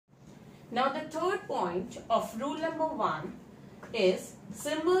Now the third point of rule number 1 is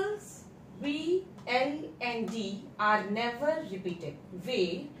symbols V, L and D are never repeated.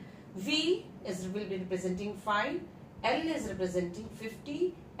 V will be representing 5, L is representing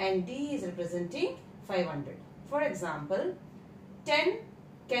 50 and D is representing 500. For example, 10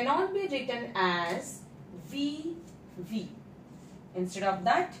 cannot be written as VV. Instead of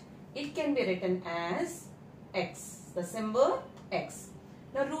that, it can be written as X, the symbol X.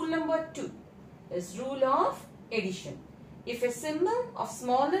 Now rule number 2 is rule of addition. If a symbol of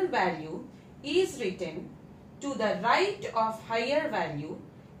smaller value is written to the right of higher value,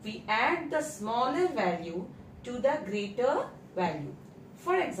 we add the smaller value to the greater value.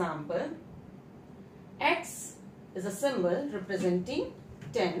 For example, X is a symbol representing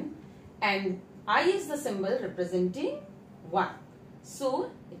 10 and I is the symbol representing 1. So,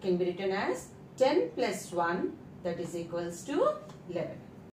 it can be written as 10 plus 1, that is equals to 11.